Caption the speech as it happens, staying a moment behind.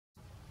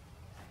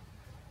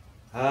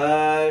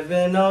I've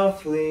an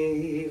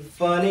awfully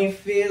funny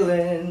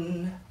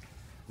feeling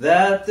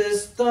that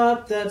this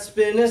thought that's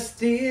been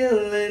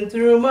a-stealing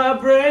through my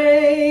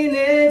brain,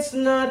 it's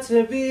not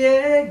to be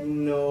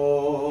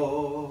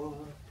ignored.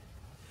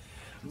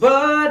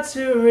 But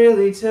to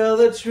really tell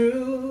the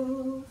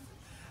truth,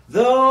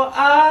 though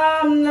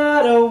I'm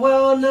not a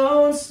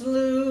well-known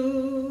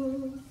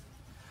sleuth,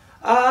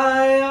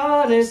 I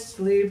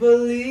honestly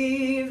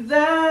believe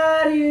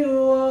that you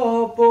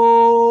are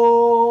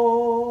bored.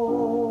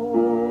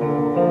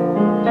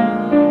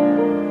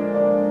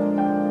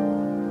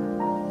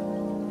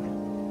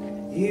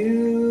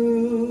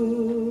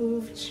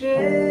 You've changed.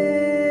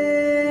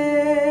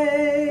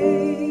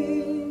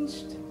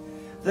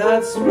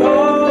 That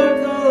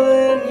sparkle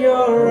in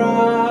your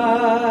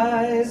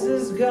eyes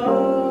is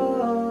gone.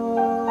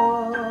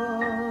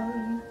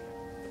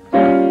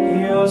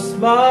 Your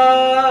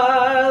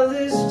smile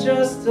is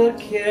just a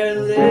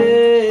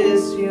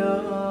careless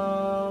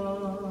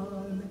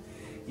yawn.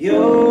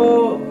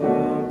 You're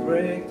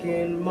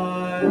breaking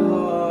my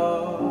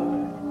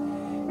heart.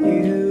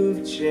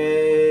 You've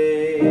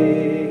changed.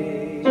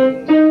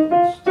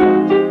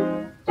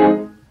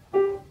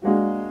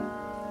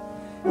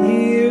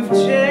 You've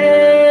changed.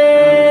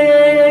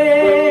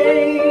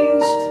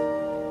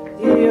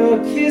 Your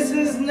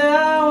kisses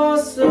now are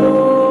so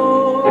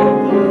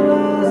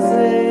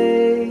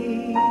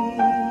blasé.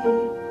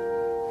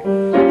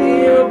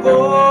 You're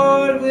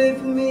bored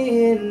with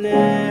me in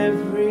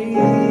every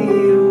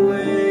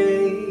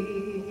way.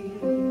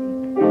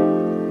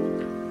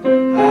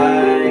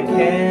 I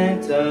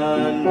can't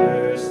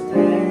understand.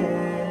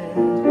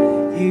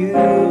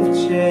 You've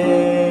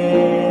changed.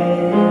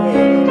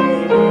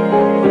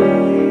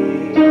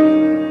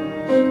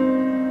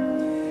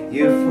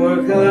 You've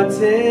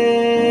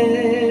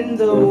forgotten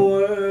the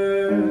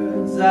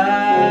words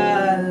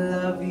I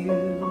love you.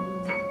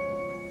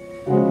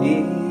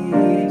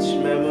 Each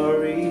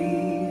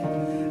memory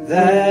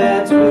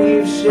that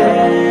we've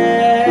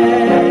shared,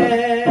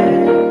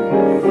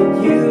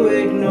 you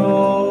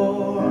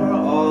ignore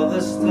all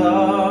the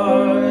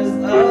stars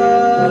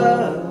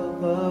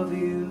above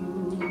you.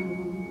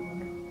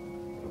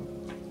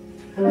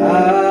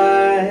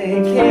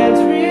 I can't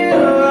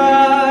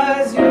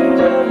realize you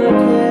ever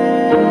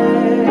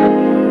cared,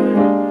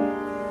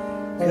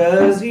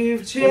 'cause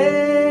you've changed.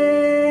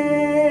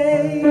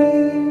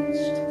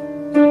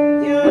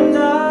 You're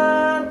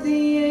not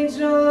the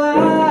angel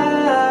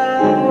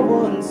I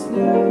once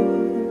knew.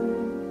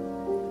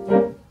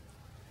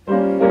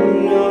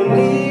 No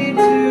need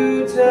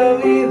to tell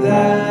me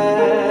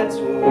that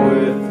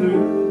we're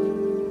through.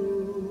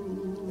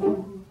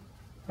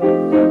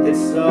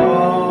 It's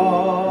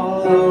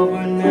all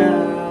over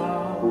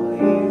now.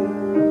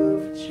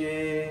 You've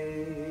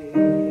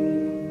changed.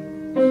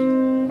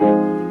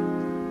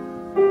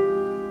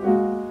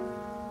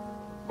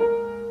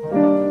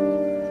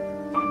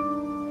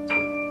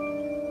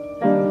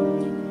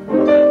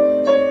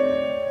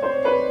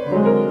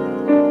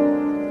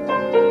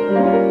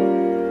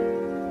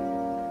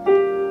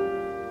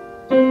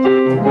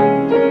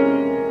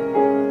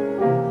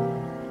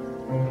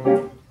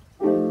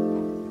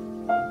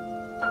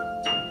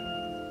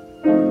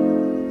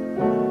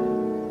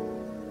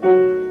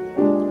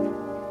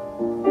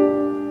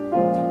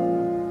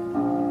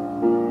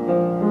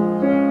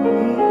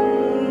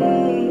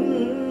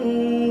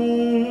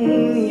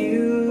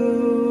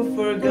 You've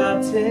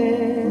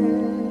forgotten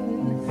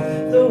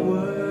the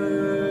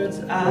words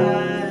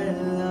I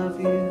love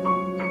you.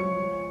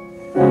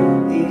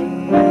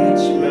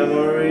 Each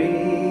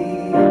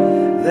memory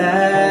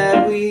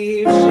that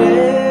we've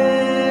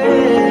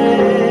shared,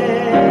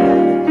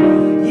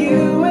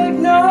 you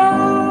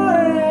ignore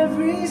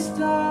every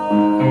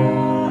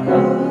star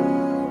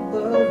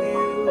above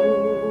you.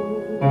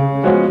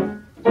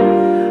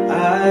 I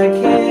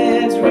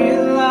can't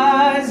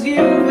realize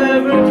you've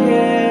ever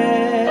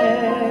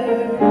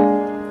cared,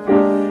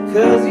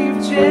 'cause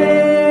you've changed.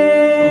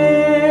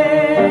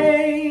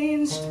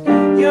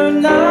 You're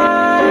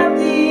not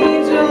the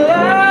angel I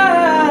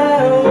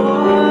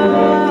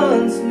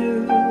once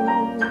knew.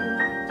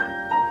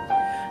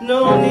 No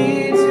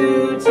need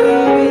to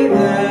tell me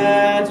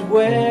that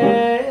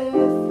we're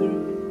through.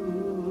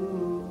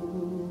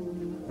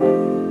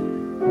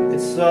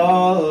 It's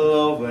all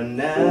over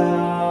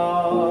now.